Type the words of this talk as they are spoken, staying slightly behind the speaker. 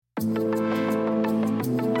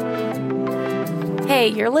Hey,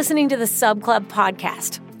 you're listening to the Sub Club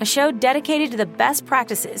Podcast, a show dedicated to the best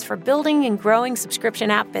practices for building and growing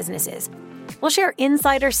subscription app businesses. We'll share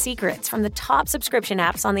insider secrets from the top subscription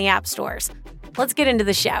apps on the app stores. Let's get into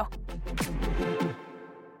the show.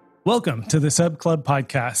 Welcome to the Sub Club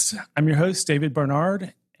Podcast. I'm your host, David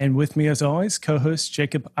Barnard, and with me, as always, co-host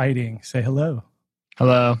Jacob Eiting. Say hello.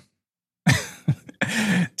 Hello.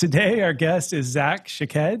 Today, our guest is Zach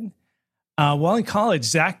Shaked. While in college,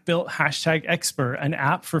 Zach built Hashtag Expert, an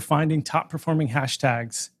app for finding top-performing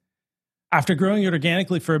hashtags. After growing it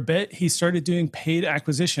organically for a bit, he started doing paid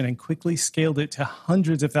acquisition and quickly scaled it to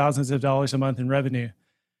hundreds of thousands of dollars a month in revenue.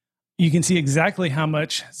 You can see exactly how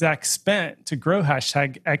much Zach spent to grow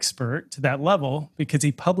Hashtag Expert to that level because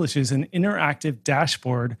he publishes an interactive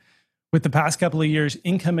dashboard with the past couple of years'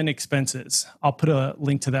 income and expenses. I'll put a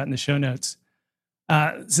link to that in the show notes.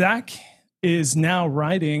 Zach is now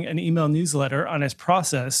writing an email newsletter on his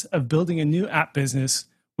process of building a new app business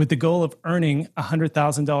with the goal of earning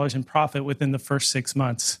 $100,000 in profit within the first 6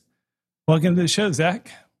 months. Welcome to the show, Zach.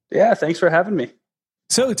 Yeah, thanks for having me.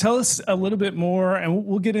 So tell us a little bit more, and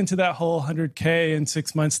we'll get into that whole 100K in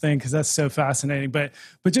 6 months thing because that's so fascinating. But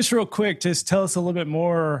just real quick, just tell us a little bit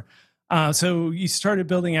more. So you started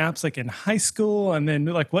building apps like in high school, and then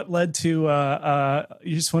like what led to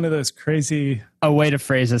you're just one of those crazy. A way to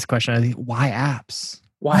phrase this question, I think, why apps?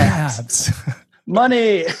 Why apps?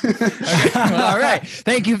 Money. All right.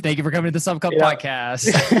 Thank you for coming to the Sub Club podcast.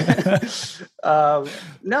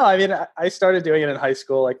 No, I mean, I started doing it in high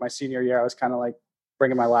school. Like my senior year, I was kind of like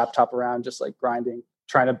bringing my laptop around, just like grinding,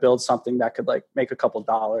 trying to build something that could like make a couple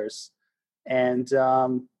dollars. And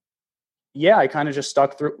I kind of just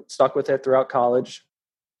stuck with it throughout college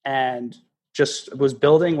and just was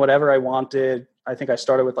building whatever I wanted. I think I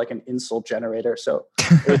started with like an insult generator. So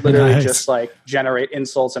it would literally Nice. just like generate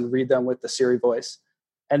insults and read them with the Siri voice.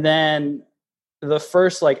 And then the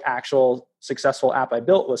first like actual successful app I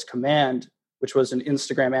built was Command, which was an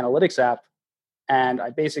Instagram analytics app. And I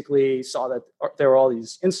basically saw that there were all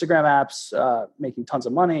these Instagram apps making tons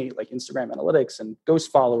of money, like Instagram analytics and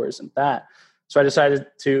ghost followers and that. So I decided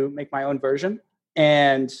to make my own version.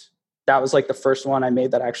 And that was like the first one I made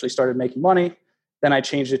that actually started making money. Then I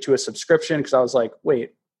changed it to a subscription because I was like,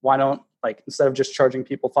 wait, why don't, like, instead of just charging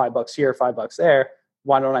people $5 here, $5 there,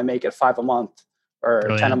 why don't I make it $5 a month or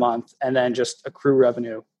Brilliant. 10 a month and then just accrue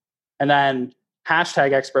revenue? And then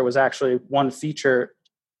Hashtag Expert was actually one feature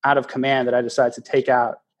out of Command that I decided to take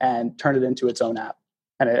out and turn it into its own app.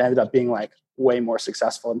 And it ended up being like way more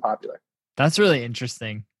successful and popular. That's really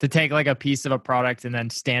interesting to take like a piece of a product and then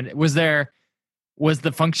was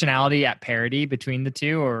the functionality at parity between the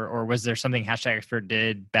two, or was there something Hashtag Expert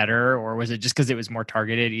did better, or was it just because it was more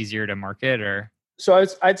targeted, easier to market? Or so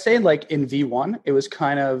I'd say like in V1, it was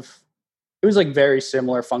like very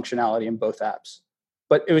similar functionality in both apps,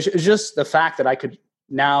 but it was just the fact that I could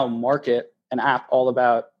now market an app all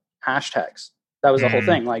about hashtags. That was the whole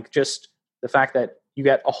thing. Like just the fact that you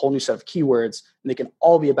get a whole new set of keywords and they can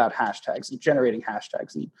all be about hashtags and generating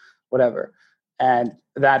hashtags and whatever. And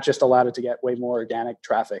that just allowed it to get way more organic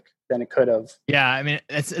traffic than it could have. yeah, I mean,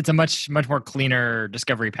 it's a much more cleaner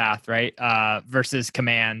discovery path, right? Versus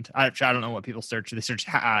Command. I don't know what people search. They search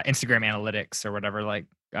Instagram analytics or whatever. Like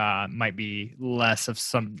might be less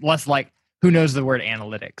like who knows the word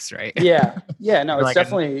analytics, right? Yeah. No, it's Like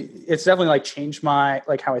definitely like changed my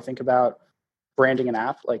like how I think about branding an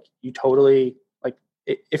app. Like you totally like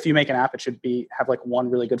if you make an app, it should have like one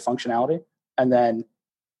really good functionality, and then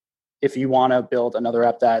if you want to build another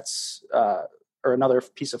app that's or another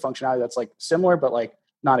piece of functionality that's like similar but like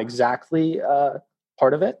not exactly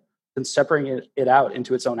part of it, then separating it out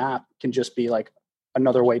into its own app can just be like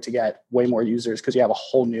another way to get way more users because you have a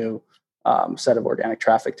whole new set of organic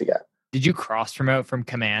traffic to get. Did you cross promote from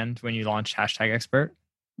Command when you launched Hashtag Expert?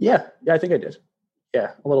 Yeah, I think I did.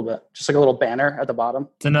 Yeah, a little bit. Just like a little banner at the bottom.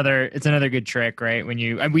 It's another good trick, right? When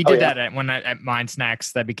we did that at Mind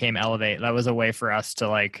Snacks, that became Elevate. That was a way for us to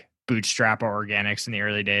like bootstrap our organics in the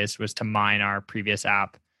early days, was to mine our previous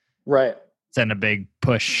app. Right. Send a big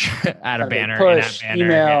push, add a banner, push, in-app banner.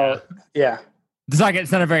 email. Yeah.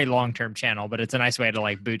 It's not a very long-term channel, but it's a nice way to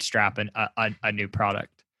like bootstrap a new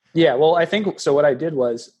product. Yeah. Well, I think so. What I did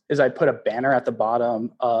is I put a banner at the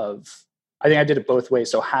bottom of. I think I did it both ways.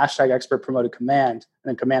 So Hashtag Expert promoted Command, and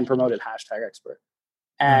then Command promoted Hashtag Expert.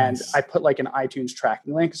 And Nice. I put like an iTunes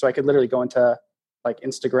tracking link, so I could literally go into like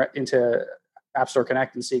into App Store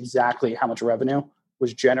Connect and see exactly how much revenue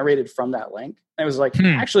was generated from that link. And it was like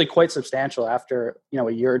actually quite substantial after,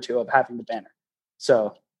 a year or two of having the banner.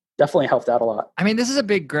 So definitely helped out a lot. I mean, this is a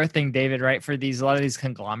big growth thing, David, right? For a lot of these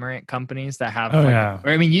conglomerate companies that have, yeah.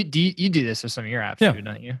 or I mean, you do this with some of your apps, too,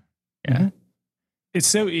 don't you? Yeah. Mm-hmm. It's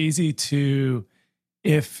so easy to,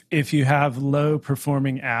 if you have low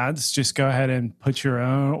performing ads, just go ahead and put your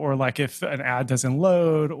own, or like if an ad doesn't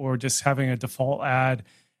load, or just having a default ad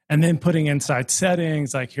and then putting inside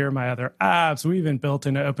settings, like here are my other apps. We even built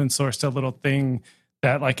in an open source a little thing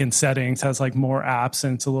that like in settings has like more apps,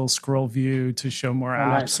 and it's a little scroll view to show more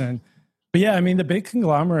apps. Nice. But yeah, I mean, the big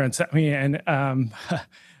conglomerates, I mean, and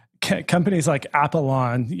companies like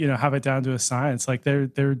Apollon, have it down to a science. Like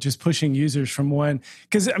they're just pushing users from one,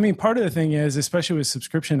 because I mean, part of the thing is, especially with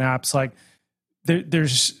subscription apps, like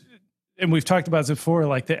there's, and we've talked about this before,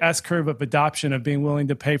 like the S curve of adoption of being willing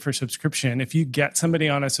to pay for subscription. If you get somebody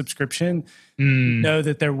on a subscription, you know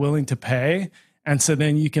that they're willing to pay. And so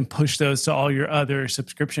then you can push those to all your other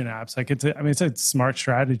subscription apps. Like it's a smart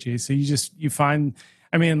strategy. So you find,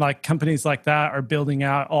 I mean, like companies like that are building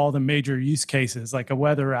out all the major use cases, like a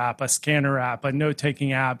weather app, a scanner app, a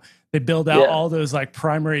note-taking app. They build out all those like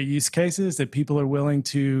primary use cases that people are willing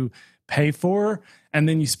to pay for. And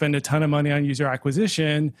then you spend a ton of money on user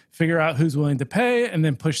acquisition, figure out who's willing to pay, and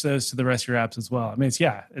then push those to the rest of your apps as well. I mean,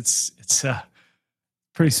 it's a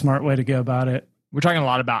pretty smart way to go about it. We're talking a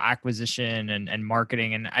lot about acquisition and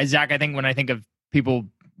marketing. And Zach, I think when I think of people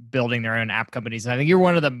building their own app companies, I think you're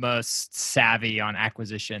one of the most savvy on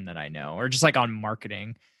acquisition that I know, or just like on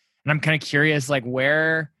marketing. And I'm kind of curious, like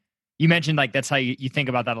where you mentioned, like that's how you think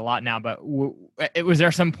about that a lot now. But was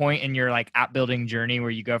there some point in your like app building journey where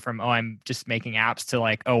you go from, I'm just making apps, to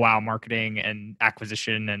like, oh wow, marketing and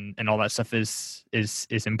acquisition and all that stuff is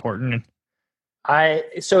important?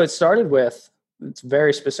 So it started with, it's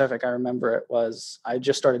very specific. I remember I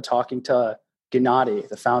just started talking to Gennady,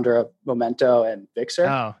 the founder of Momento and Vixer.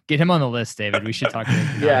 Oh, get him on the list, David. We should talk to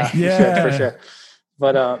him. Yeah, for sure.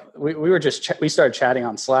 But we started chatting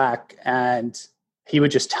on Slack, and he would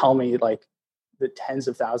just tell me like the tens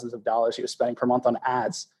of thousands of dollars he was spending per month on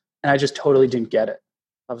ads, and I just totally didn't get it.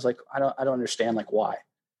 I was like, I don't understand, like why.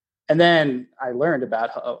 And then I learned about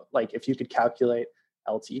how, like, if you could calculate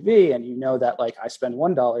LTV and that like I spend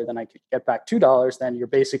 $1, then I could get back $2, then you're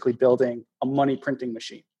basically building a money printing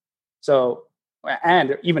machine. So,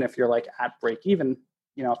 and even if you're like at break even,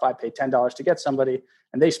 if I pay $10 to get somebody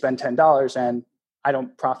and they spend $10 and I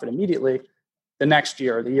don't profit immediately, the next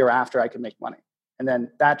year or the year after I can make money. And then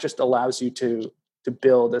that just allows you to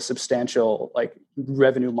build a substantial like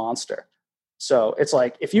revenue monster. So it's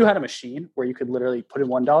like, if you had a machine where you could literally put in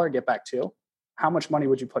 $1, get back $2, how much money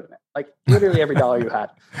would you put in it? Like literally every dollar you had.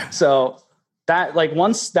 So that like,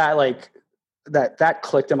 once that like that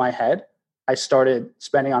clicked in my head, I started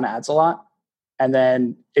spending on ads a lot. And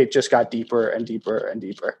then it just got deeper and deeper and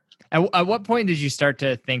deeper. At what point did you start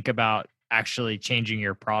to think about actually changing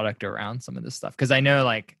your product around some of this stuff? Because I know,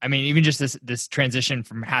 like, I mean, even just this transition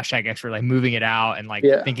from #expert, like moving it out and like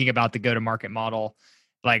thinking about the go-to-market model.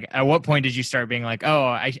 Like, at what point did you start being like, oh,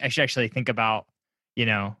 I should actually think about,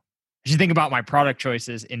 I should think about my product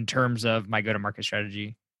choices in terms of my go-to-market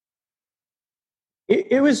strategy?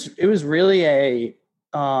 It was really it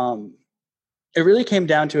really came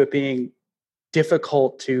down to it being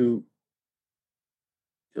difficult to,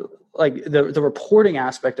 like, the reporting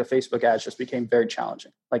aspect of Facebook ads just became very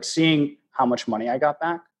challenging. Like seeing how much money I got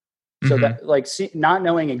back. So that like not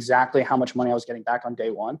knowing exactly how much money I was getting back on day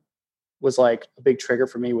one was like a big trigger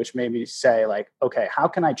for me, which made me say like, okay, how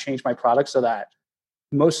can I change my product so that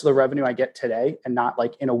most of the revenue I get today and not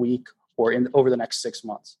like in a week or over the next 6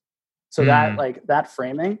 months. So that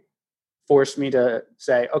framing forced me to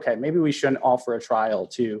say, okay, maybe we shouldn't offer a trial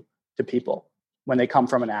to people when they come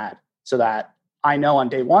from an ad, so that I know on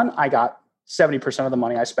day one, I got 70% of the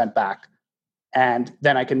money I spent back. And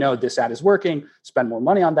then I can know this ad is working, spend more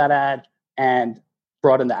money on that ad, and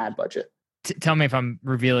broaden the ad budget. Tell me if I'm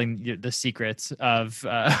revealing the secrets of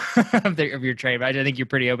your trade. But I think you're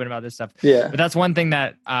pretty open about this stuff. Yeah. But that's one thing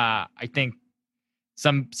that I think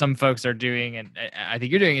some folks are doing, and I think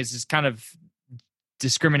you're doing, is just kind of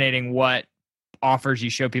discriminating what offers you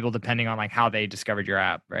show people depending on like how they discovered your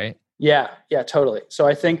app, right? Yeah, totally. So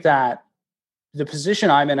I think that the position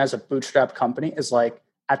I'm in as a bootstrap company is like,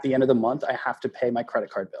 at the end of the month, I have to pay my credit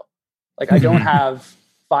card bill. Like I don't have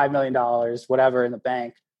 $5 million, whatever, in the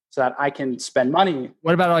bank so that I can spend money.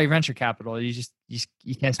 What about all your venture capital? You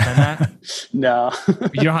can't spend that? No.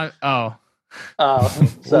 You don't have,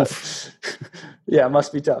 so, yeah, it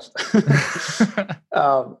must be tough.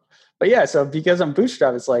 But yeah, so because I'm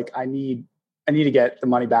bootstrap, it's like, I need to get the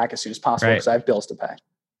money back as soon as possible because I have bills to pay.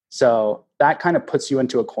 So that kind of puts you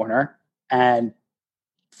into a corner and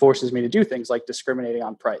forces me to do things like discriminating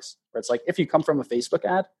on price, where it's like, if you come from a Facebook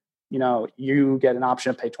ad, you get an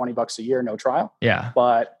option to pay $20 a year, no trial. Yeah.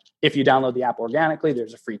 But if you download the app organically,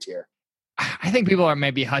 there's a free tier. I think people are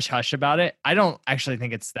maybe hush hush about it. I don't actually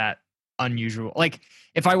think it's that unusual. Like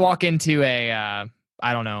if I walk into a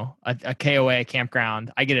KOA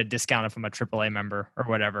campground, I get a discount if I'm a AAA member or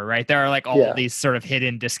whatever, right? There are like all these sort of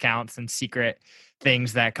hidden discounts and secret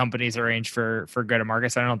things that companies arrange for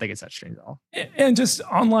go-to-market. So I don't think it's that strange at all. And just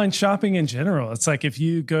online shopping in general. It's like if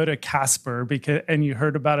you go to Casper and you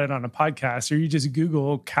heard about it on a podcast, or you just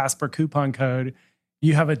Google Casper coupon code,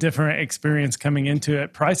 you have a different experience coming into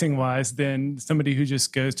it pricing wise than somebody who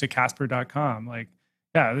just goes to Casper.com. Like,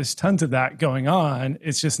 yeah, there's tons of that going on.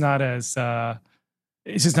 It's just not as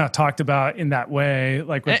it's just not talked about in that way.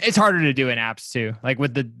 Like it's harder to do in apps too. Like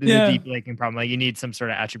with the deep linking problem, like you need some sort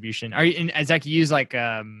of attribution. Are you Zach, you use like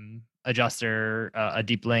Adjuster, a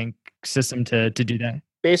deep link system to do that?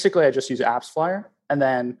 Basically, I just use AppsFlyer, and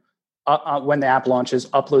then when the app launches,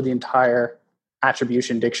 upload the entire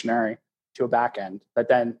attribution dictionary to a backend that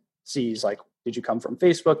then sees like, did you come from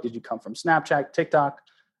Facebook? Did you come from Snapchat, TikTok?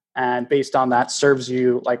 And based on that, serves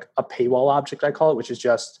you like a paywall object, I call it, which is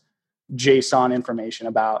just JSON information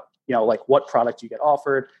about, like what product you get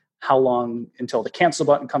offered, how long until the cancel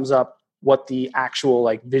button comes up, what the actual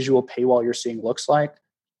like visual paywall you're seeing looks like.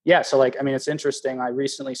 Yeah. So like, I mean, it's interesting. I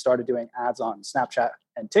recently started doing ads on Snapchat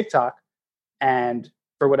and TikTok. And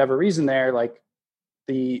for whatever reason there, like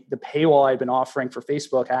the paywall I'd been offering for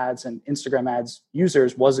Facebook ads and Instagram ads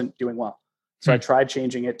users wasn't doing well. So I tried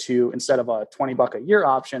changing it to, instead of a $20 a year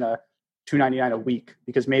option, a $2.99 a week,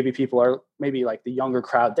 because maybe like the younger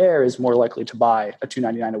crowd there is more likely to buy a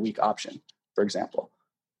 $2.99 a week option, for example.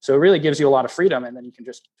 So it really gives you a lot of freedom, and then you can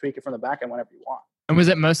just tweak it from the back end whenever you want. And was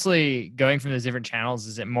it mostly going from those different channels?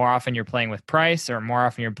 Is it more often you're playing with price, or more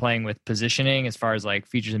often you're playing with positioning as far as like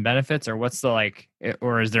features and benefits, or what's the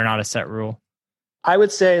or is there not a set rule? I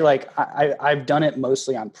would say like I've done it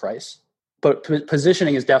mostly on price, but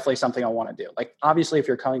positioning is definitely something I want to do. Like obviously if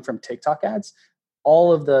you're coming from TikTok ads,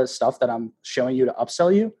 all of the stuff that I'm showing you to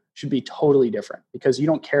upsell you should be totally different, because you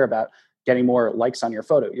don't care about getting more likes on your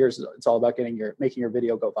photo. It's all about making your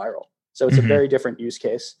video go viral. So it's a very different use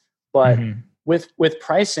case. But with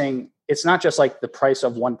pricing, it's not just like the price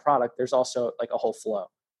of one product. There's also like a whole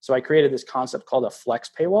flow. So I created this concept called a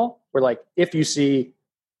flex paywall, where like if you see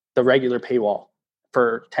the regular paywall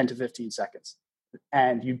for 10 to 15 seconds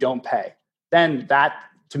and you don't pay, then that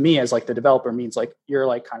to me as like the developer means like you're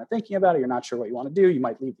like kind of thinking about it. You're not sure what you want to do. You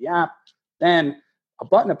might leave the app. Then a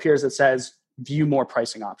button appears that says view more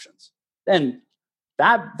pricing options. Then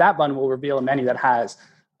that button will reveal a menu that has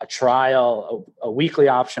a trial, a weekly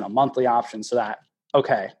option, a monthly option, so that,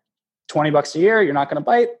 okay, $20 a year, you're not going to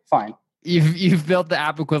bite, fine. You've built the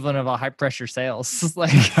app equivalent of a high pressure sales.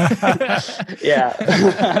 Like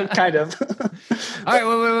yeah, kind of. All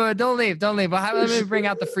right, wait, don't leave. Let me bring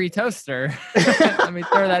out the free toaster. Let me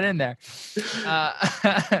throw that in there.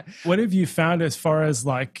 What have you found as far as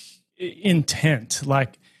like intent?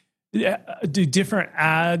 Like, do different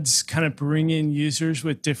ads kind of bring in users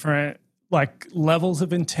with different like levels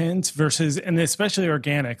of intent versus, and especially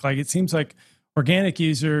organic? Like it seems like organic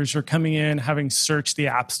users are coming in having searched the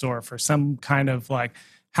App Store for some kind of like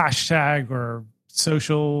hashtag or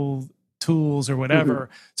social tools or whatever.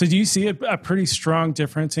 So do you see a pretty strong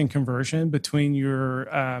difference in conversion between your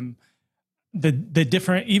the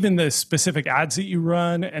different, even the specific ads that you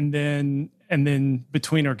run, and then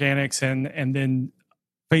between organics and then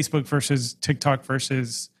Facebook versus TikTok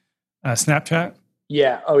versus Snapchat?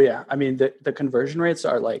 Yeah. Oh yeah. I mean, the conversion rates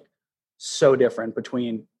are like so different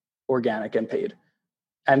between organic and paid,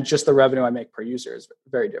 and just the revenue I make per user is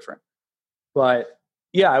very different. But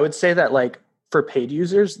yeah, I would say that like for paid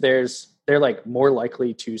users, they're like more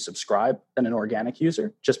likely to subscribe than an organic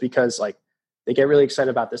user, just because like they get really excited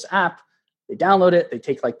about this app, they download it, they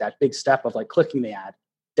take like that big step of like clicking the ad,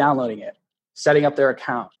 downloading it, setting up their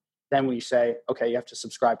account. Then we say, okay, you have to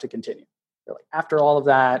subscribe to continue. They're like, after all of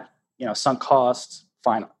that, sunk costs,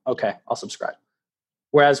 fine, okay, I'll subscribe.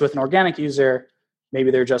 Whereas with an organic user, maybe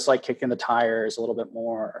they're just like kicking the tires a little bit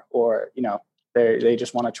more, or, they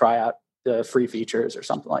just want to try out the free features or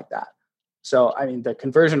something like that. So, I mean, the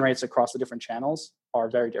conversion rates across the different channels are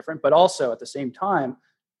very different, but also at the same time,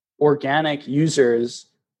 organic users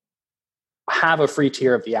have a free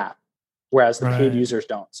tier of the app, whereas the paid users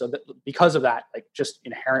don't. So because of that, like just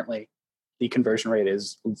inherently the conversion rate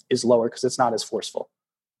is lower because it's not as forceful.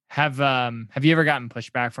 Have you ever gotten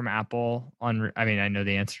pushback from Apple on? I mean, I know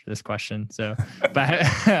the answer to this question. So, but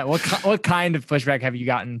what kind of pushback have you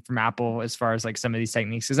gotten from Apple as far as like some of these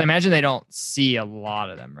techniques? Because I imagine they don't see a lot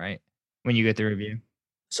of them, right? When you get the review.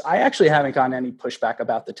 So I actually haven't gotten any pushback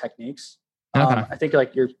about the techniques. Okay. I think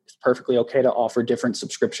like it's perfectly okay to offer different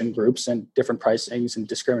subscription groups and different pricings and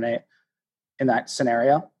discriminate in that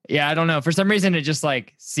scenario. Yeah, I don't know. For some reason, it just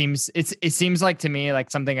like it seems like to me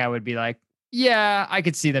like something I would be like, yeah, I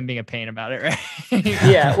could see them being a pain about it, right?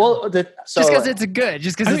 Yeah, well, just because it's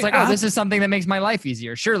just because it's like, oh, this is something that makes my life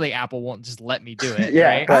easier. Surely Apple won't just let me do it. Yeah,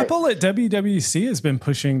 right? Apple at WWC has been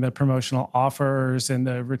pushing the promotional offers and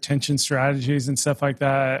the retention strategies and stuff like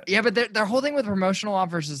that. Yeah, but their whole thing with promotional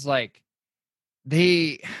offers is like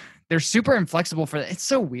they're super inflexible for that. It's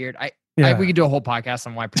so weird. We could do a whole podcast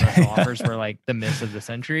on why promotional offers were like the myths of the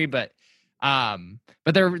century, but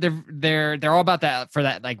they're all about that for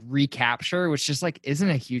that like recapture, which just like isn't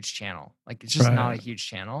a huge channel. Like it's just not a huge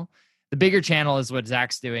channel. The bigger channel is what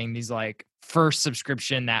Zach's doing. These like first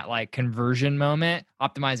subscription, that like conversion moment,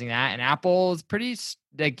 optimizing that. And Apple is pretty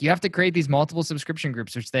like you have to create these multiple subscription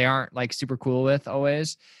groups, which they aren't like super cool with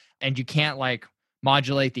always. And you can't like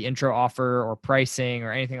modulate the intro offer or pricing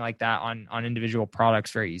or anything like that on individual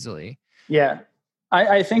products very easily. Yeah.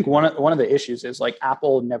 I think one of the issues is like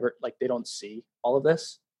Apple never, like they don't see all of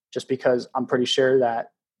this, just because I'm pretty sure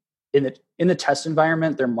that in the test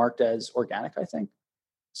environment, they're marked as organic, I think.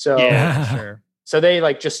 So, yeah, sure. So they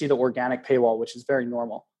like just see the organic paywall, which is very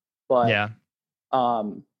normal. But yeah,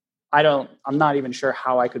 I'm not even sure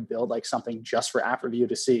how I could build like something just for app review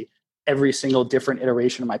to see every single different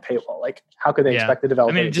iteration of my paywall. Like, how could they expect the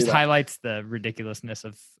developer? I mean, it just highlights the ridiculousness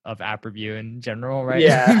of app review in general, right?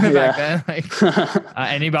 Yeah. Back then, like,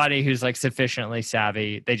 anybody who's like sufficiently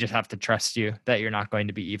savvy, they just have to trust you that you're not going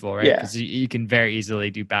to be evil, right? Because you can very easily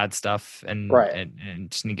do bad stuff and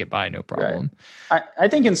sneak it by, no problem. Right. I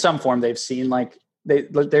think in some form they've seen like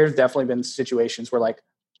there's definitely been situations where like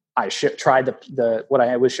I tried the what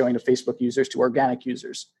I was showing to Facebook users to organic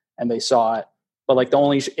users, and they saw it. But like the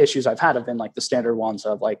only issues I've had have been like the standard ones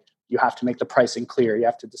of like, you have to make the pricing clear. You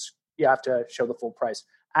have to show the full price.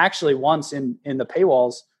 Actually, once in the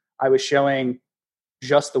paywalls, I was showing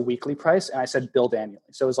just the weekly price, and I said billed annually.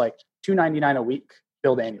 So it was like $2.99 a week,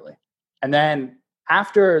 billed annually. And then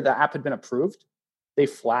after the app had been approved, they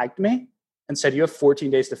flagged me and said, you have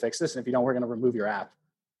 14 days to fix this. And if you don't, we're going to remove your app,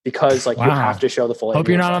 because like you have to show the full. Hope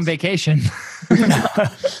you're not on vacation.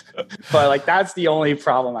 But like, that's the only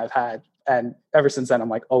problem I've had. And ever since then, I'm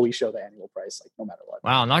like, we show the annual price, like no matter what.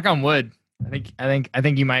 Wow, knock on wood. I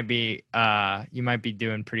think you might be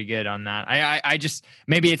doing pretty good on that. I just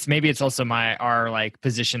maybe it's also our like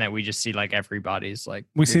position that we just see like everybody's like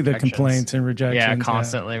we see the complaints and rejections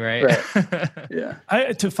constantly, right?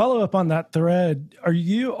 Yeah. To follow up on that thread, are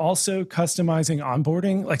you also customizing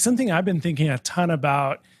onboarding? Like something I've been thinking a ton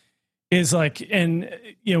about is like, and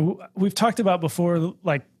we've talked about before,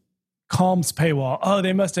 like Calm's paywall. Oh,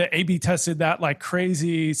 they must have A/B tested that like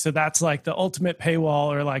crazy. So that's like the ultimate paywall.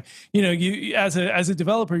 Or like, you as a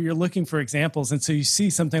developer, you're looking for examples. And so you see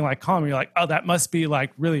something like Calm, you're like, oh, that must be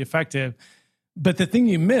like really effective. But the thing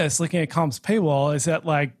you miss looking at Calm's paywall is that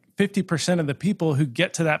like 50% of the people who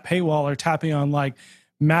get to that paywall are tapping on like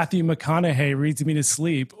Matthew McConaughey reads me to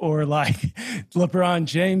sleep, or like LeBron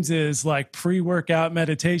James's like pre-workout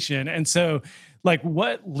meditation. And so like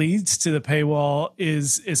what leads to the paywall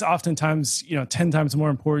is oftentimes 10 times more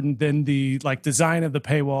important than the like design of the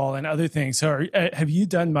paywall and other things. So have you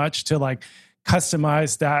done much to like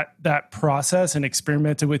customize that process and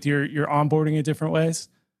experimented with your onboarding in different ways?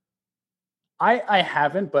 I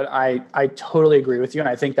haven't, but I totally agree with you. And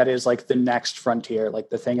I think that is like the next frontier. Like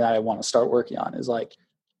the thing that I want to start working on is like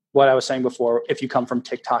what I was saying before. If you come from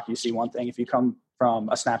TikTok, you see one thing. If you come from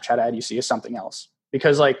a Snapchat ad, you see something else.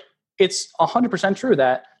 Because like, it's 100% true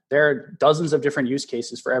that there are dozens of different use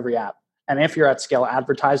cases for every app. And if you're at scale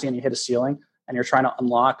advertising and you hit a ceiling and you're trying to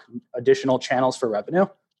unlock additional channels for revenue,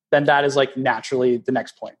 then that is like naturally the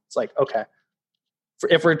next point. It's like, okay,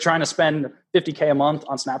 if we're trying to spend $50K a month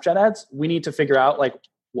on Snapchat ads, we need to figure out like,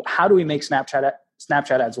 how do we make Snapchat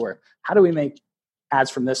ads work? How do we make ads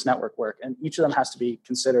from this network work? And each of them has to be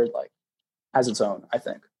considered like as its own, I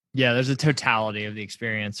think. Yeah, there's a totality of the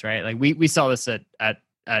experience, right? Like we saw this at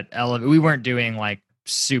Elevate. We weren't doing like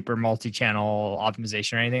super multi-channel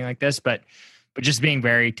optimization or anything like this, but just being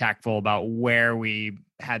very tactful about where we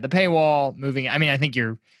had the paywall moving. I mean, I think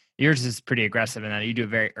yours is pretty aggressive in that you do it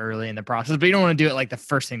very early in the process, but you don't want to do it like the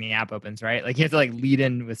first thing the app opens, right? Like you have to like lead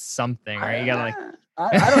in with something, right? You gotta like,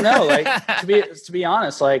 I don't know. Like to be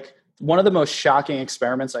honest, like one of the most shocking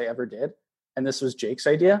experiments I ever did, and this was Jake's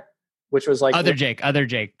idea, which was like other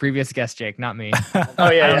Jake, previous guest Jake, not me. Oh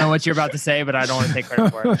yeah, I don't know what you're about to say, but I don't want to take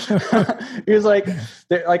credit for it. He was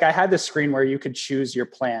like I had this screen where you could choose your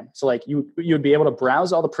plan. So like you would be able to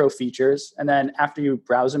browse all the pro features, and then after you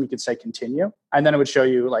browse them, you could say continue, and then it would show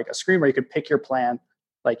you like a screen where you could pick your plan,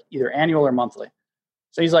 like either annual or monthly.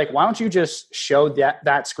 So he's like, why don't you just show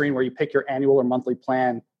that screen where you pick your annual or monthly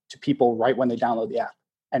plan to people right when they download the app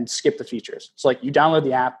and skip the features. So like you download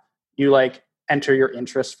the app, you like enter your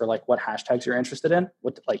interests for like what hashtags you're interested in,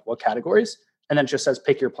 what categories, and then it just says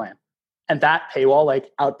pick your plan. And that paywall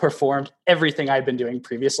like outperformed everything I'd been doing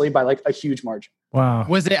previously by like a huge margin. Wow.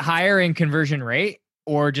 Was it higher in conversion rate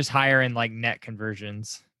or just higher in like net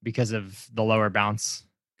conversions because of the lower bounce?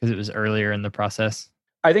 Because it was earlier in the process?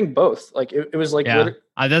 I think both. Like it was like, yeah,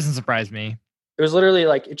 it doesn't surprise me. It was literally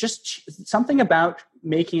like, it just something about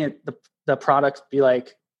making it the product be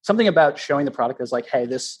like, something about showing the product as like, hey,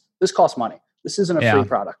 this costs money. This isn't a free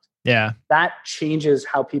product. Yeah. That changes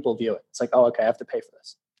how people view it. It's like, oh, okay, I have to pay for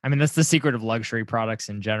this. I mean, that's the secret of luxury products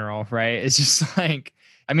in general, right? It's just like,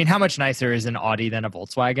 I mean, how much nicer is an Audi than a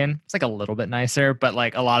Volkswagen? It's like a little bit nicer, but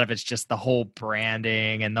like a lot of it's just the whole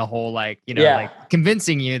branding and the whole like, like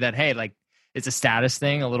convincing you that, hey, like it's a status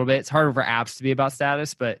thing a little bit. It's harder for apps to be about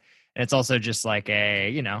status, but it's also just like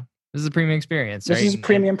this is a premium experience. This is a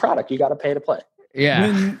premium product. You got to pay to play.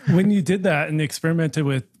 Yeah. When you did that and experimented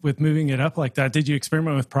with moving it up like that, did you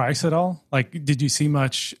experiment with price at all? Like, did you see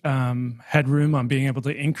much headroom on being able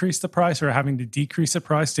to increase the price or having to decrease the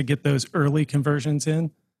price to get those early conversions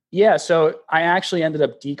in? Yeah. So I actually ended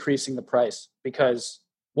up decreasing the price because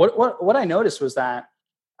what I noticed was that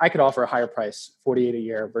I could offer a higher price, $48 a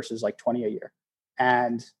year versus like $20 a year.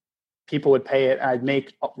 And people would pay it. I'd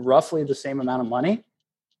make roughly the same amount of money,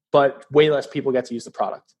 but way less people get to use the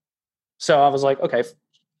product. So I was like, okay,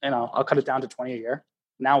 I'll cut it down to $20 a year.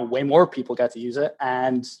 Now way more people get to use it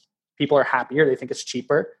and people are happier. They think it's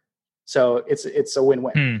cheaper. So it's a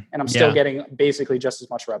win-win. And I'm still getting basically just as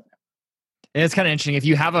much revenue. And it's kind of interesting. If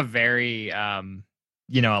you have a very,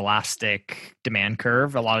 elastic demand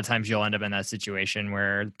curve, a lot of times you'll end up in that situation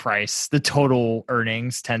where the total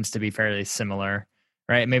earnings tends to be fairly similar,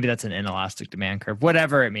 right? Maybe that's an inelastic demand curve,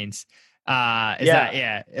 whatever it means.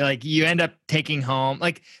 Like you end up taking home,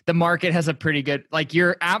 like the market has a pretty good, like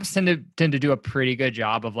your apps tend to do a pretty good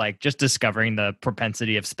job of like just discovering the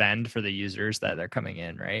propensity of spend for the users that they're coming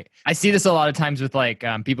in, right? I see this a lot of times with like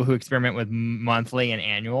people who experiment with monthly and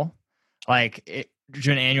annual, like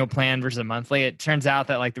do an annual plan versus a monthly. It turns out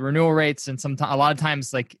that like the renewal rates and a lot of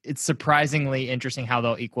times like it's surprisingly interesting how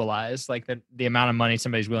they'll equalize like the amount of money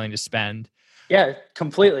somebody's willing to spend. Yeah,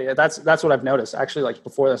 completely. That's what I've noticed. Actually, like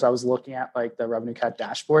before this, I was looking at like the RevenueCat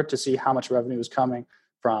dashboard to see how much revenue is coming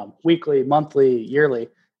from weekly, monthly, yearly.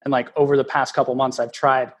 And like over the past couple months, I've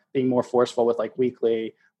tried being more forceful with like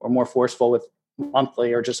weekly or more forceful with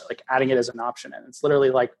monthly or just like adding it as an option. And it's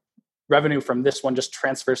literally like revenue from this one just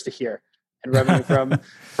transfers to here and revenue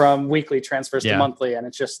from weekly transfers to monthly. And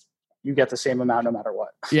it's just, you get the same amount no matter what.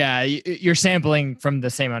 Yeah, you're sampling from the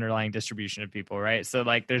same underlying distribution of people, right? So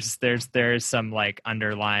like there's some like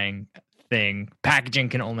underlying thing. Packaging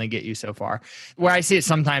can only get you so far. Where I see it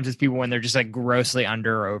sometimes is people when they're just like grossly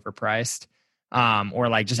under or overpriced, or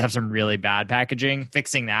like just have some really bad packaging.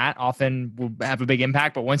 Fixing that often will have a big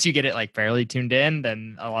impact. But once you get it like fairly tuned in,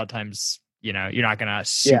 then a lot of times, you're not going to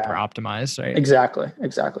super optimize, right? Exactly.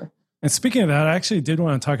 And speaking of that, I actually did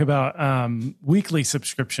want to talk about weekly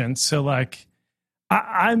subscriptions. So like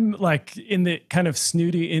I'm like in the kind of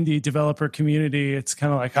snooty indie developer community, it's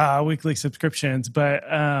kind of like, weekly subscriptions, but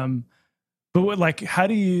what, like, how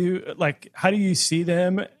do you see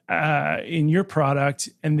them in your product?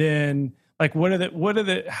 And then like,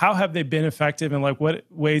 how have they been effective? And like, what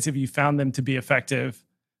ways have you found them to be effective?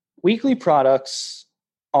 Weekly products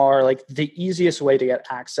are like the easiest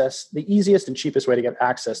and cheapest way to get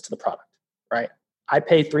access to the product, right? I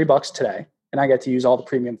pay $3 today and I get to use all the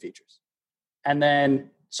premium features. And then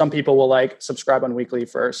some people will like subscribe on weekly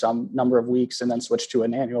for some number of weeks and then switch to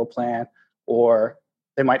an annual plan, or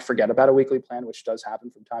they might forget about a weekly plan, which does happen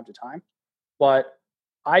from time to time. But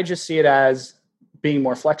I just see it as being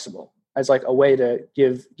more flexible, as like a way to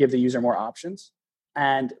give the user more options.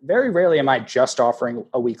 And very rarely am I just offering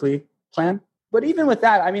a weekly plan. But even with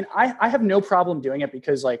that, I mean, I have no problem doing it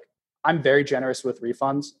because like I'm very generous with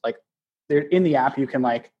refunds. Like they're in the app, you can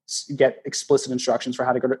like get explicit instructions for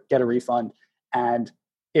how to get a refund. And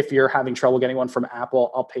if you're having trouble getting one from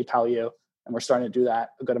Apple, I'll PayPal you. And we're starting to do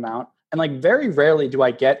that a good amount. And like very rarely do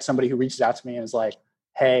I get somebody who reaches out to me and is like,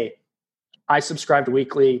 hey, I subscribed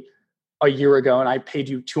weekly a year ago and I paid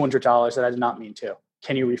you $200 that I did not mean to.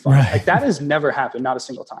 Can you refund? Right. Like that has never happened, not a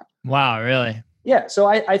single time. Wow, really? Yeah. So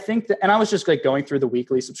I think that, and I was just like going through the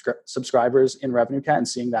weekly subscribers in RevenueCat and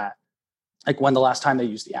seeing that like when the last time they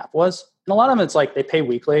used the app was. And a lot of them, it's like they pay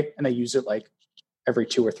weekly and they use it like every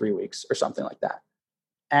 2 or 3 weeks or something like that.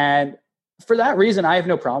 And for that reason, I have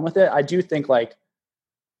no problem with it. I do think like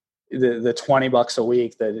the $20 a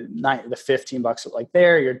week, the $15, like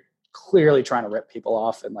there, you're clearly trying to rip people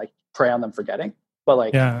off and like prey on them for getting. But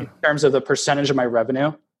like in terms of the percentage of my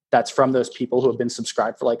revenue that's from those people who have been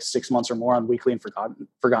subscribed for like 6 months or more on weekly and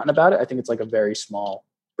forgotten about it, I think it's like a very small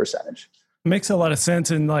percentage. Makes a lot of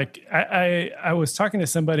sense. And like I was talking to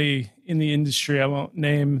somebody in the industry, I won't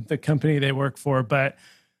name the company they work for, but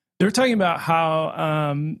they were talking about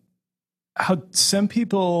how some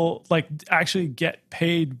people like actually get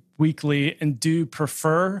paid weekly and do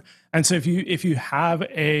prefer. And so if you have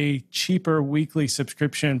a cheaper weekly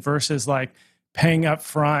subscription versus like paying up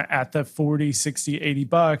front at the 40, 60,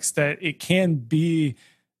 $80, that it can be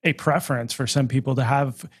a preference for some people to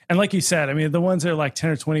have. And like you said, I mean, the ones that are like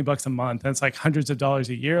 10 or $20 a month, that's like hundreds of dollars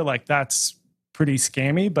a year. Like that's pretty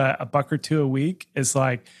scammy, but $1 or $2 a week is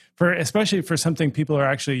like especially for something people are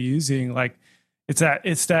actually using, like it's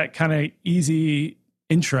that kind of easy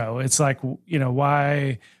intro. It's like, you know,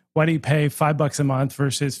 why do you pay $5 a month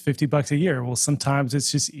versus $50 a year? Well, sometimes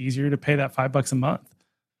it's just easier to pay that $5 a month.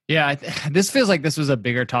 Yeah. This feels like this was a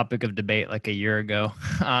bigger topic of debate like a year ago.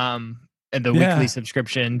 And the weekly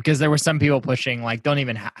subscription, because there were some people pushing like don't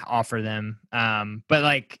even offer them. But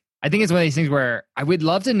like I think it's one of these things where I would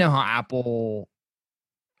love to know how Apple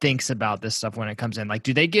thinks about this stuff when it comes in. Like,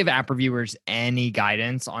 do they give app reviewers any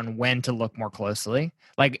guidance on when to look more closely?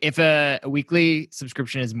 Like if a weekly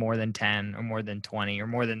subscription is more than 10 or more than 20 or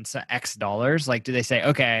more than X dollars, like do they say,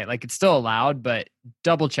 okay, like it's still allowed, but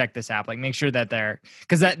double check this app, like make sure that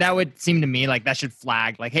because that would seem to me like that should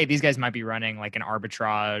flag like, hey, these guys might be running like an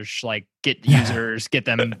arbitrage, like get users, get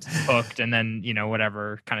them hooked, and then, you know,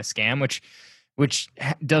 whatever kind of scam, which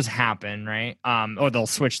does happen, right? Or they'll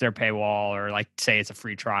switch their paywall or like say it's a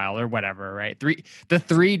free trial or whatever, right? The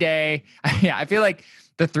 3 day, yeah, I feel like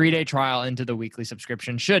the 3 day trial into the weekly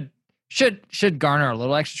subscription should garner a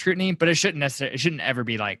little extra scrutiny, but it shouldn't ever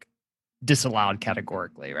be like disallowed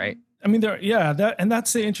categorically, right? I mean,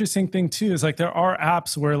 that's the interesting thing too, is like there are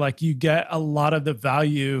apps where like you get a lot of the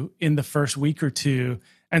value in the first week or two.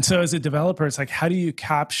 And so as a developer, it's like, how do you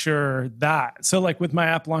capture that? So like with my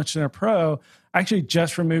app Launch Center Pro, I actually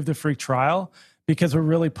just removed the free trial because we're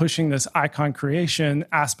really pushing this icon creation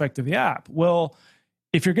aspect of the app. Well,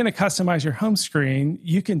 if you're going to customize your home screen,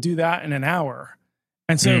 you can do that in an hour.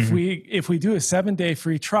 And so if we do a 7-day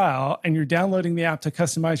free trial and you're downloading the app to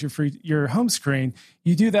customize your home screen,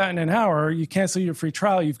 you do that in an hour, you cancel your free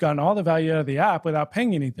trial, you've gotten all the value out of the app without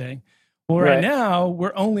paying anything. Well, right now,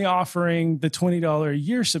 we're only offering the $20 a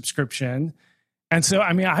year subscription. And so,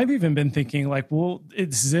 I mean, I've even been thinking like, well,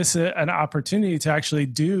 is this an opportunity to actually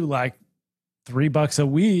do like $3 a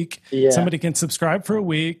week? Yeah. Somebody can subscribe for a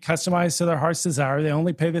week, customize to their heart's desire. They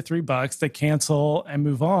only pay the $3, they cancel and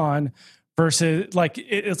move on, versus like,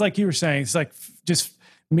 it's like you were saying, it's like just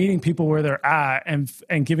meeting people where they're at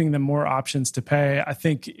and giving them more options to pay, I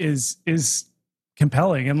think is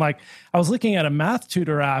compelling. And like I was looking at a math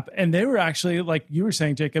tutor app and they were actually, like you were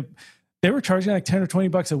saying, Jacob, they were charging like 10 or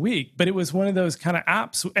 $20 a week, but it was one of those kind of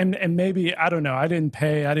apps. And maybe, I don't know, I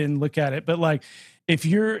didn't look at it, but like if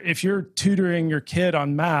you're tutoring your kid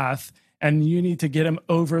on math and you need to get them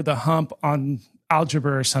over the hump on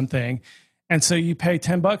algebra or something, and so you pay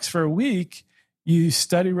 $10 for a week, you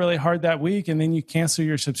study really hard that week, and then you cancel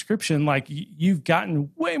your subscription, like you've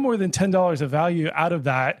gotten way more than $10 of value out of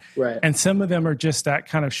that. Right. And some of them are just that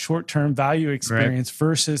kind of short-term value experience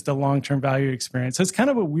versus the long-term value experience. So it's kind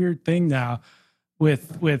of a weird thing now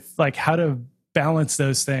with like how to balance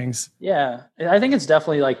those things. Yeah. I think it's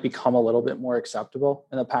definitely like become a little bit more acceptable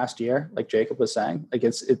in the past year. Like Jacob was saying, like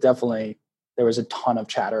it definitely, there was a ton of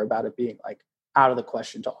chatter about it being like out of the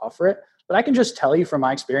question to offer it. But I can just tell you from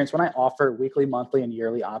my experience, when I offer weekly, monthly, and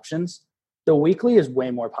yearly options, the weekly is way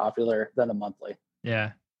more popular than the monthly.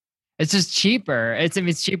 Yeah. It's just cheaper.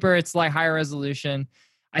 It's cheaper. It's like higher resolution.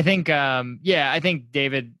 I think, I think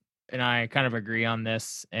David and I kind of agree on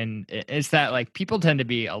this. And it's that like people tend to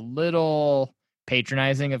be a little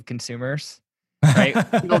patronizing of consumers, right?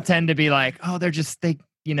 People tend to be like, oh,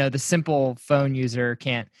 the simple phone user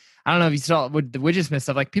can't. I don't know if you saw with the Widgetsmith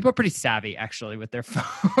stuff, like people are pretty savvy actually with their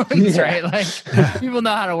phones, right? Like people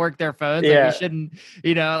know how to work their phones. Yeah. Like we shouldn't,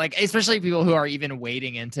 like especially people who are even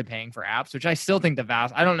wading into paying for apps, which I still think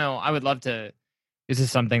I don't know. I would love to, this is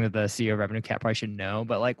something that the CEO of Revenue Cat probably should know,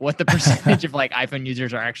 but like what the percentage of like iPhone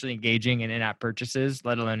users are actually engaging in in-app purchases,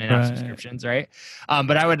 let alone in-app subscriptions, right?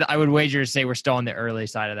 But I would wager to say we're still on the early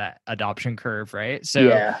side of that adoption curve, right? So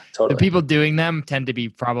yeah, totally. The people doing them tend to be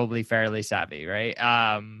probably fairly savvy, right?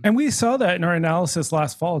 And we saw that in our analysis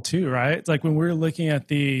last fall too, right? It's like when we were looking at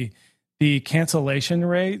the the cancellation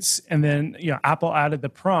rates. And then, Apple added the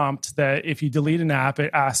prompt that if you delete an app,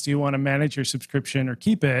 it asks, do you want to manage your subscription or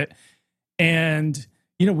keep it? And,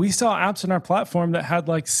 we saw apps on our platform that had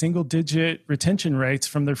like single digit retention rates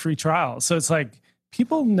from their free trials. So it's like,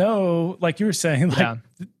 people know, like you were saying, like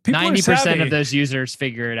people 90% of those users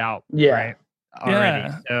figure it out. Right.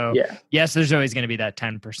 Already. Yeah. So yes, there's always going to be that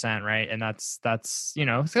 10%, right? And that's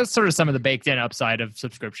sort of some of the baked in upside of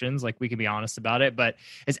subscriptions. Like we can be honest about it, but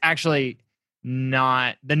it's actually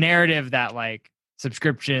not the narrative that like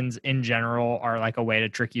subscriptions in general are like a way to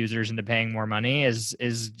trick users into paying more money is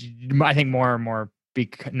I think more and more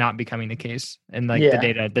not becoming the case. And like the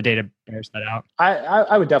data bears that out.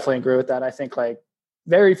 I would definitely agree with that. I think like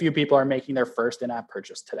very few people are making their first in-app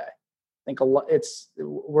purchase today. I think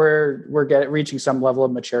we're reaching some level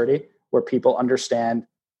of maturity where people understand,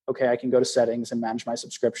 okay, I can go to settings and manage my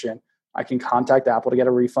subscription. I can contact Apple to get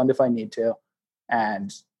a refund if I need to.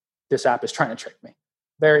 And this app is trying to trick me.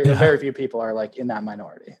 Very few people are like in that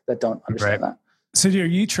minority that don't understand that. So are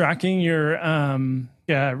you tracking your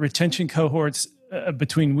retention cohorts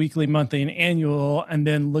between weekly, monthly, and annual, and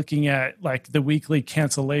then looking at like the weekly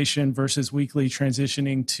cancellation versus weekly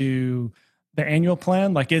transitioning to the annual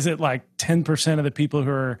plan? Like, is it like 10% of the people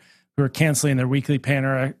who are canceling their weekly plan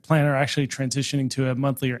are actually transitioning to a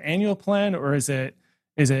monthly or annual plan, or is it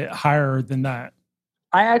higher than that?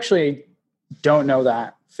 I actually don't know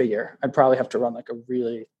that figure. I'd probably have to run like a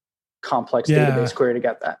really complex database query to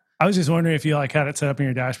get that. I was just wondering if you like had it set up in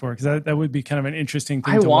your dashboard, because that would be kind of an interesting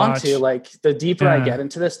thing to watch. I want to, like, the deeper I get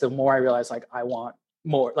into this, the more I realize like I want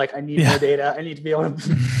more. Like I need more data. I need to be able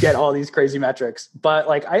to get all these crazy metrics. But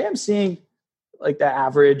like I am seeing like the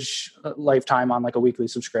average lifetime on like a weekly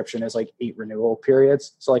subscription is like 8 renewal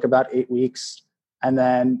periods. So like about 8 weeks. And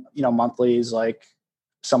then, monthly is like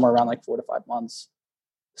somewhere around like 4 to 5 months.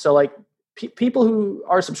 So like people who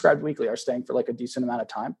are subscribed weekly are staying for like a decent amount of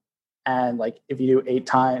time. And like, if you do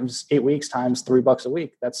 8 weeks times $3 a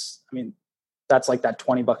week, that's like that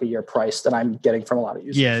 $20 a year price that I'm getting from a lot of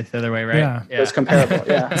users. Yeah, the other way, right? Yeah. It's comparable.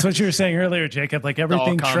 Yeah. That's what you were saying earlier, Jacob. Like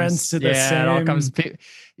everything trends to the same. It all comes.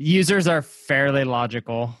 Users are fairly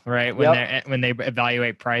logical, right? When they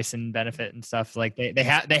evaluate price and benefit and stuff, like they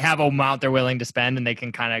have an amount they're willing to spend, and they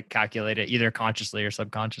can kind of calculate it either consciously or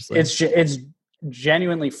subconsciously. It's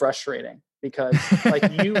genuinely frustrating because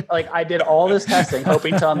I did all this testing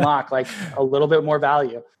hoping to unlock like a little bit more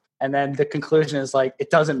value, and then the conclusion is like it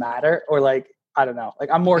doesn't matter, or like I don't know. Like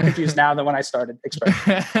I'm more confused now than when I started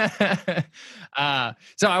experimenting.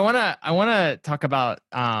 So I wanna talk about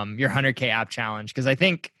your 100K app challenge, because I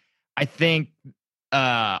think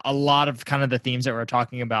a lot of kind of the themes that we're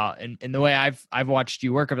talking about and the way I've watched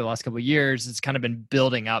you work over the last couple of years, it's kind of been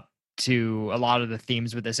building up to a lot of the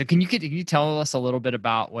themes with this. So can you tell us a little bit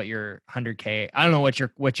about what your 100K? I don't know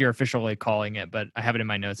what you're officially calling it, but I have it in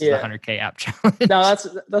my notes. The 100K app challenge. No,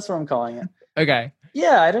 that's what I'm calling it. Okay.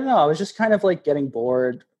 Yeah, I don't know. I was just kind of like getting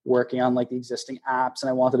bored working on like the existing apps, and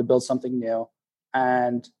I wanted to build something new.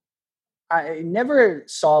 And I never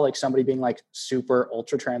saw like somebody being like super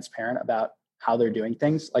ultra transparent about how they're doing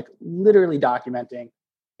things, like literally documenting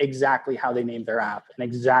exactly how they named their app and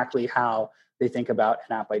exactly how they think about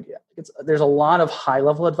an app idea. There's a lot of high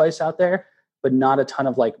level advice out there, but not a ton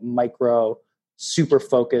of like micro, super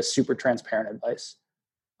focused, super transparent advice.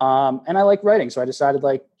 And I like writing, so I decided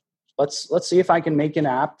like, let's see if I can make an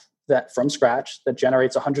app that from scratch that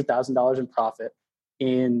generates $100,000 in profit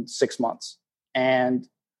in 6 months. And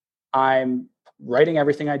I'm writing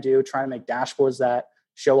everything I do, trying to make dashboards that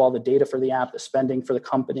show all the data for the app, the spending for the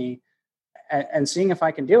company, and seeing if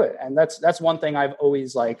I can do it. And that's one thing I've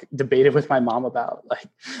always like debated with my mom about. Like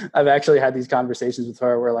I've actually had these conversations with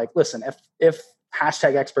her where like, listen, if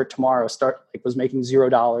 #expert tomorrow was making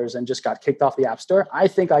 $0 and just got kicked off the app store, I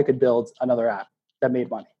think I could build another app that made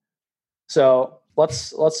money. So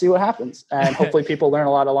let's see what happens, and hopefully people learn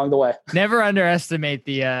a lot along the way. Never underestimate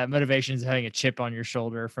the motivations of having a chip on your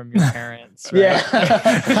shoulder from your parents. Right? Yeah.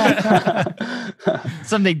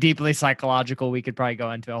 Something deeply psychological. We could probably go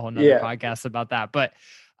into a whole nother podcast about that. But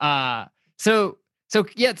so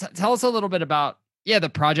tell us a little bit about the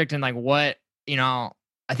project and like what, I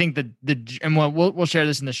think and we'll share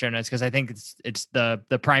this in the show notes, because I think it's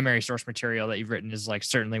the primary source material that you've written is like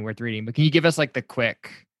certainly worth reading. But can you give us like the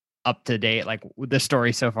quick up to date, like the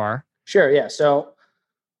story so far? Sure. Yeah. So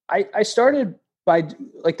I started by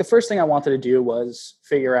like, the first thing I wanted to do was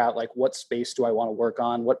figure out like, what space do I want to work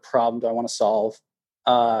on? What problem do I want to solve?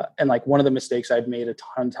 And like one of the mistakes I'd made a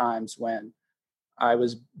ton of times when I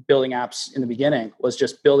was building apps in the beginning was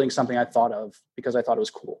just building something I thought of because I thought it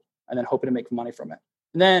was cool and then hoping to make money from it.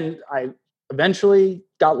 And then I eventually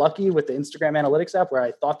got lucky with the Instagram analytics app where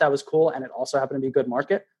I thought that was cool. And it also happened to be a good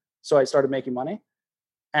market. So I started making money.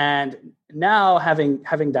 And now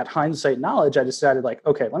having that hindsight knowledge, I decided like,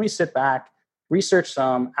 okay, let me sit back, research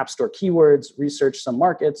some app store keywords, research some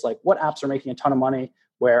markets, like what apps are making a ton of money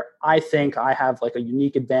where I think I have like a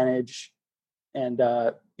unique advantage and,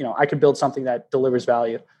 I could build something that delivers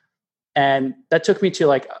value. And that took me to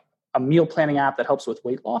like a meal planning app that helps with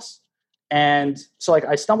weight loss. And so like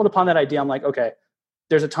I stumbled upon that idea. I'm like, okay,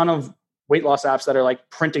 there's a ton of weight loss apps that are like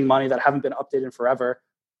printing money that haven't been updated in forever.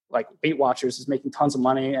 Like Weight Watchers is making tons of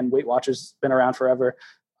money and Weight Watchers has been around forever.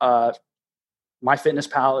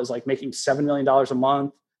 MyFitnessPal is like making $7 million a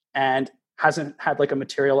month and hasn't had like a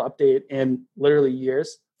material update in literally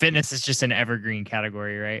years. Fitness is just an evergreen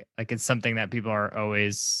category, right? Like it's something that people are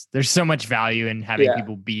always, there's so much value in having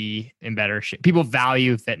people be in better shape. People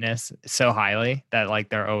value fitness so highly that like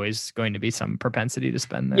there always going to be some propensity to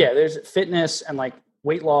spend there. Yeah, there's fitness and like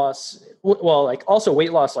weight loss. Well, like also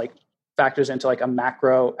weight loss like factors into like a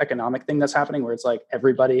macroeconomic thing that's happening where it's like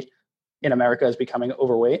everybody in America is becoming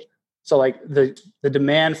overweight. So like the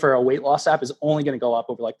demand for a weight loss app is only going to go up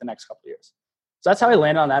over like the next couple of years. So that's how I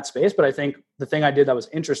landed on that space. But I think the thing I did that was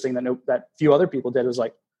interesting that few other people did was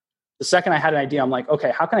like, the second I had an idea, I'm like, okay,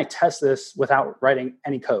 how can I test this without writing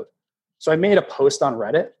any code? So I made a post on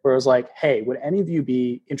Reddit where it was like, hey, would any of you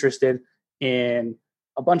be interested in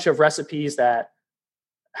a bunch of recipes that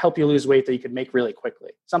help you lose weight that you could make really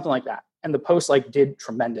quickly? Something like that. And the post like did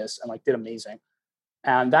tremendous and like did amazing.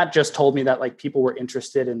 And that just told me that like people were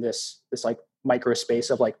interested in this like micro space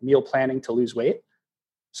of like meal planning to lose weight.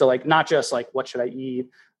 So like not just like what should I eat,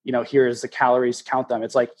 here's the calories, count them.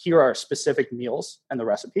 It's like here are specific meals and the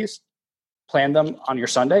recipes. Plan them on your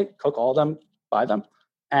Sunday, cook all of them, buy them,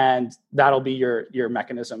 and that'll be your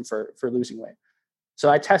mechanism for losing weight. So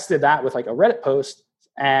I tested that with like a Reddit post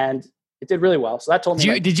and it did really well. So that told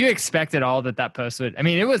me. Did you expect at all that post would? I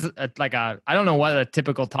mean, it was I don't know what a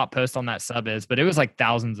typical top post on that sub is, but it was like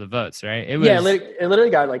thousands of votes, right? It literally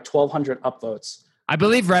got like 1,200 upvotes. I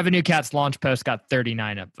believe Revenue Cat's launch post got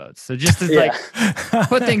 39 upvotes. So just to like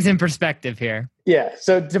put things in perspective here. Yeah.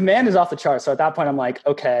 So demand is off the charts. So at that point, I'm like,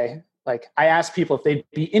 okay. Like I asked people if they'd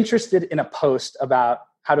be interested in a post about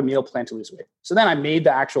how to meal plan to lose weight. So then I made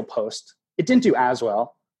the actual post. It didn't do as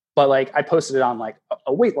well, but like I posted it on like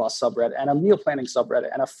a weight loss subreddit and a meal planning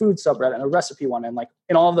subreddit and a food subreddit and a recipe one. And like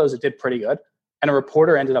in all of those, it did pretty good. And a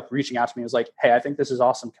reporter ended up reaching out to me and was like, hey, I think this is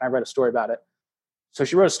awesome. Can I write a story about it? So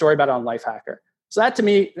she wrote a story about it on Lifehacker. So that to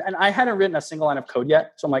me, and I hadn't written a single line of code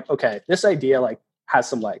yet. So I'm like, okay, this idea like has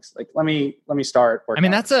some legs. Like, let me start working. I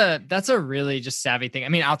mean, that's a really just savvy thing. I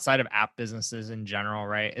mean, outside of app businesses in general,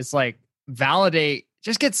 right? It's like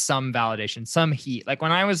just get some validation, some heat. Like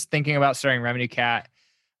when I was thinking about starting Revenue Cat,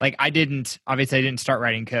 like I didn't start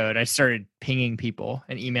writing code. I started pinging people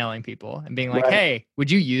and emailing people and being like, hey,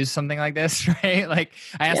 would you use something like this? Right. Like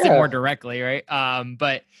I asked it more directly. Right.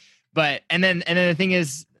 But and then the thing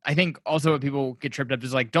is, I think also what people get tripped up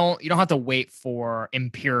is like, you don't have to wait for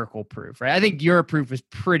empirical proof, right? I think your proof is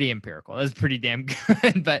pretty empirical. That's pretty damn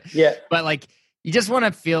good. But like, you just want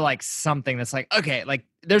to feel like something that's like, okay, like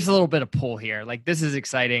there's a little bit of pull here. Like this is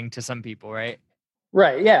exciting to some people, right?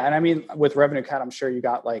 Right. Yeah. And I mean, with Revenue Cat, I'm sure you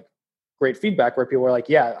got like great feedback where people were like,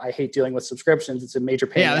 yeah, I hate dealing with subscriptions. It's a major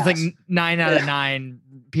pain. Yeah. It was like 9 out of 9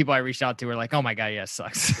 people I reached out to were like, oh my God, yeah, it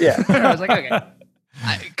sucks. Yeah. I was like, okay.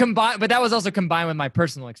 But that was also combined with my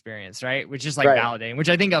personal experience, right? Which is like validating, which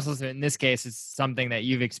I think also in this case is something that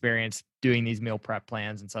you've experienced doing these meal prep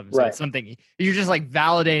plans and stuff. So it's something you're just like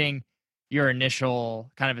validating your initial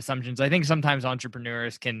kind of assumptions. I think sometimes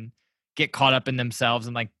entrepreneurs can get caught up in themselves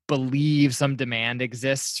and like believe some demand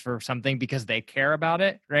exists for something because they care about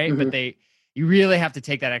it, right? Mm-hmm. But you really have to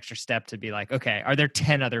take that extra step to be like, okay, are there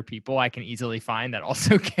 10 other people I can easily find that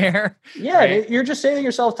also care? Yeah, right? You're just saving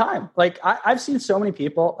yourself time. Like I've seen so many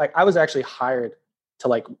people, like I was actually hired to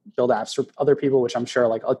like build apps for other people, which I'm sure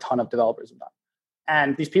like a ton of developers have done.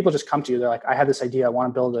 And these people just come to you. They're like, I had this idea. I want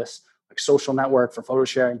to build this like social network for photo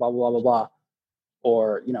sharing, blah, blah, blah, blah, blah.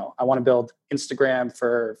 Or, I want to build Instagram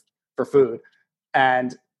for food.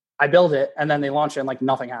 And I build it and then they launch it and like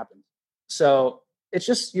nothing happens. So it's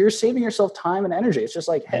just, you're saving yourself time and energy. It's just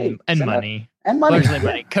like, hey. And money.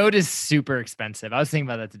 Money. Code is super expensive. I was thinking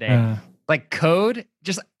about that today. Like code,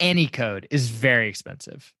 just any code is very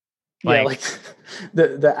expensive. Like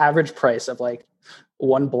the average price of like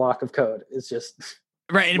one block of code is just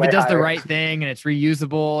right. And if it does the right thing and it's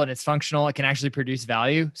reusable and it's functional, it can actually produce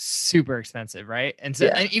value. Super expensive, right? And so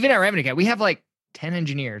and even at Revenue Cat, we have like 10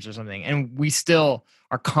 engineers or something, and we still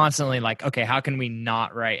are constantly like, okay, how can we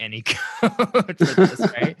not write any code for this,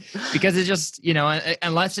 right? Because it's just,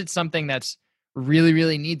 unless it's something that's really,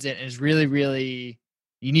 really needs it and is really, really,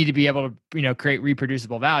 you need to be able to, create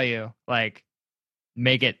reproducible value, like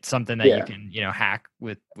make it something that you can, hack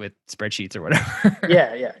with spreadsheets or whatever.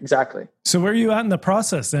 Yeah, exactly. So where are you at in the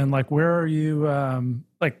process then? Like, where are you, have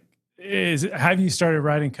you started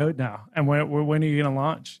writing code now? And when are you going to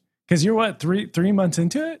launch? Because you're what, three months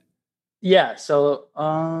into it? Yeah. So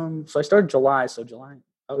I started July. So July.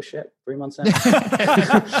 Oh shit! 3 months in.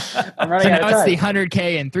 I'm running out of time. Now it's the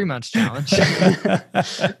 100K in 3 months challenge.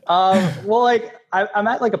 Well, like I'm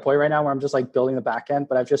at like a point right now where I'm just like building the back end,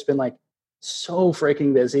 but I've just been like so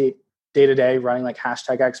freaking busy day to day running like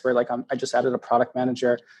hashtag expert. Like I just added a product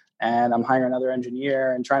manager and I'm hiring another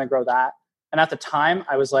engineer and trying to grow that. And at the time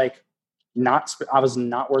I was like I was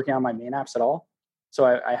not working on my main apps at all. So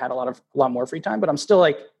I had a lot more free time, but I'm still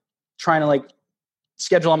like trying to like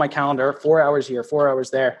schedule on my calendar 4 hours here, 4 hours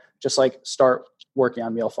there, just like start working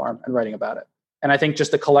on Meal Farm and writing about it. And I think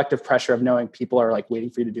just the collective pressure of knowing people are like waiting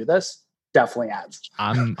for you to do this definitely adds.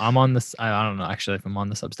 I'm on this. I don't know actually if I'm on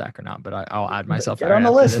the Substack or not, but I'll add myself. Get on the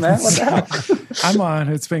list, man. What the hell? I'm on.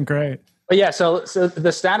 It's been great. But yeah, so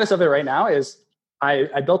the status of it right now is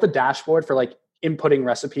I built a dashboard for like inputting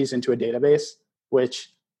recipes into a database,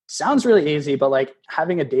 which sounds really easy, but like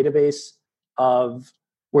having a database of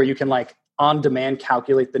where you can like on demand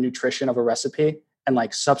calculate the nutrition of a recipe and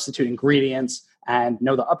like substitute ingredients and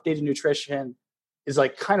know the updated nutrition is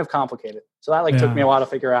like kind of complicated. So that like took me a while to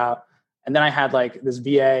figure out. And then I had like this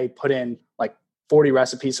VA put in like 40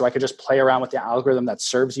 recipes so I could just play around with the algorithm that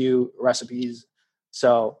serves you recipes.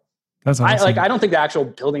 So that's awesome. I don't think the actual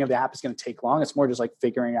building of the app is going to take long. It's more just like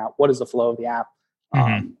figuring out what is the flow of the app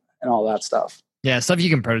and all that stuff. Yeah. Stuff you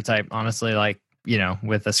can prototype, honestly, like,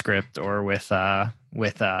 with a script or with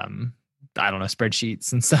I don't know,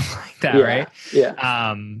 spreadsheets and stuff like that. Right. Yeah.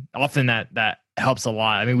 Often that helps a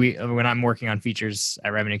lot. I mean, when I'm working on features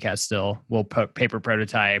at RevenueCat still, we'll put paper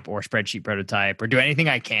prototype or spreadsheet prototype or do anything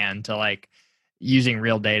I can to like using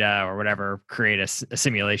real data or whatever, create a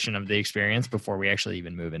simulation of the experience before we actually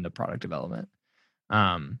even move into product development.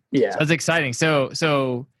 So it's exciting.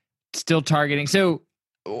 So still targeting. So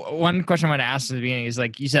one question I want to ask at the beginning is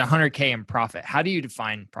like, you said 100K in profit. How do you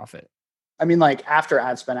define profit? I mean, like after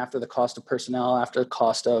ad spend, after the cost of personnel, after the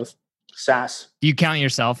cost of SaaS. Do you count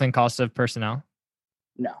yourself in cost of personnel?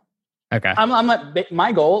 No. Okay. I'm like,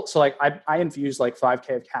 my goal. So like I infused like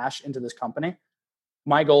 5K of cash into this company.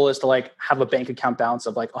 My goal is to like have a bank account balance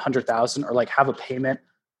of like 100,000 or like have a payment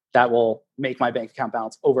that will make my bank account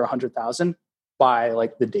balance over 100,000 by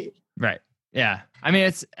like the date. Right. Yeah. I mean,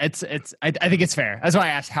 it's. I think it's fair. That's why I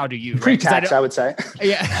asked, how do you? Pre-tax, I would say.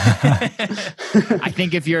 Yeah. I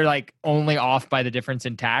think if you're like only off by the difference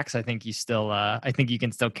in tax, I think you still. I think you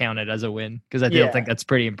can still count it as a win because I think that's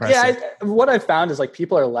pretty impressive. Yeah. What I've found is like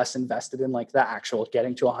people are less invested in like the actual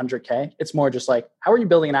getting to 100K. It's more just like, how are you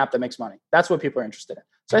building an app that makes money? That's what people are interested in.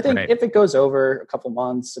 So I think if it goes over a couple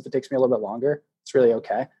months, if it takes me a little bit longer, it's really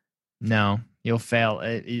okay. No, you'll fail.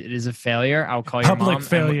 It is a failure. I'll call your public mom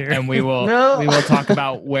failure, and we will we will talk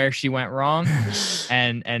about where she went wrong,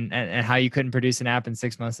 and how you couldn't produce an app in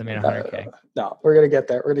 6 months that made 100K. No, we're gonna get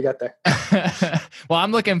there. We're gonna get there. Well,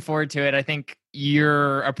 I'm looking forward to it. I think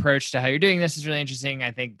your approach to how you're doing this is really interesting. I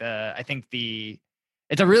think it's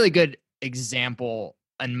a really good example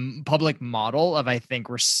and public model of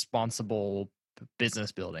responsible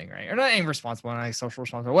business building, right? Or not irresponsible, not like social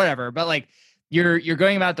responsible, whatever, but like. You're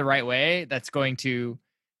going about it the right way. That's going to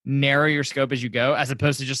narrow your scope as you go, as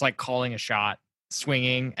opposed to just like calling a shot,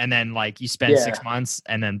 swinging, and then like you spend 6 months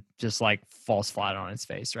and then just like falls flat on its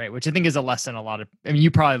face, right? Which I think is a lesson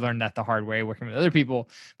you probably learned that the hard way working with other people,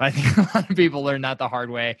 but I think a lot of people learn that the hard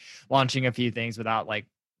way, launching a few things without like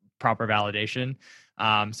proper validation.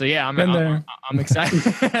 So yeah, I'm excited.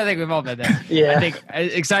 I think we've all been there. Yeah. I think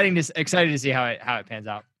excited to see how it pans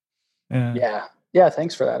out. Yeah.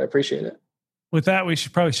 Thanks for that. I appreciate it. With that, we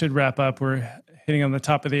should wrap up. We're hitting on the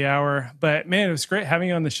top of the hour, but man, it was great having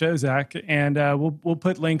you on the show, Zach. And we'll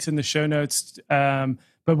put links in the show notes. But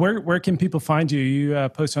where can people find you? You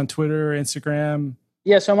post on Twitter, Instagram?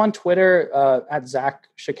 Yeah, so I'm on Twitter at Zach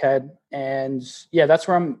Shaked, and that's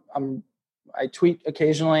where I tweet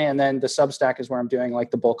occasionally, and then the Substack is where I'm doing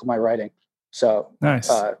like the bulk of my writing. So nice.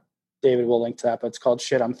 David will link to that, but it's called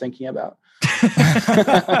Shit I'm Thinking About.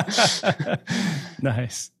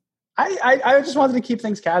 Nice. I just wanted to keep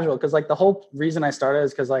things casual because like the whole reason I started is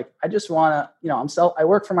because like I just want to, I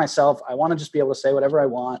work for myself. I want to just be able to say whatever I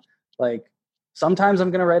want. Like sometimes I'm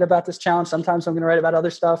going to write about this challenge. Sometimes I'm going to write about other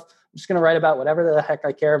stuff. I'm just going to write about whatever the heck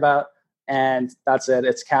I care about. And that's it.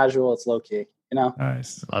 It's casual. It's low key,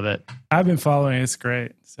 Nice. Love it. I've been following it. It's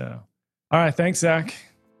great. So, all right. Thanks, Zach.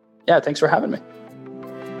 Yeah. Thanks for having me.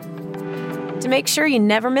 To make sure you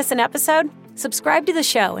never miss an episode, subscribe to the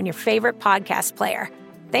show in your favorite podcast player.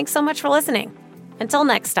 Thanks so much for listening. Until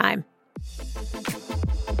next time.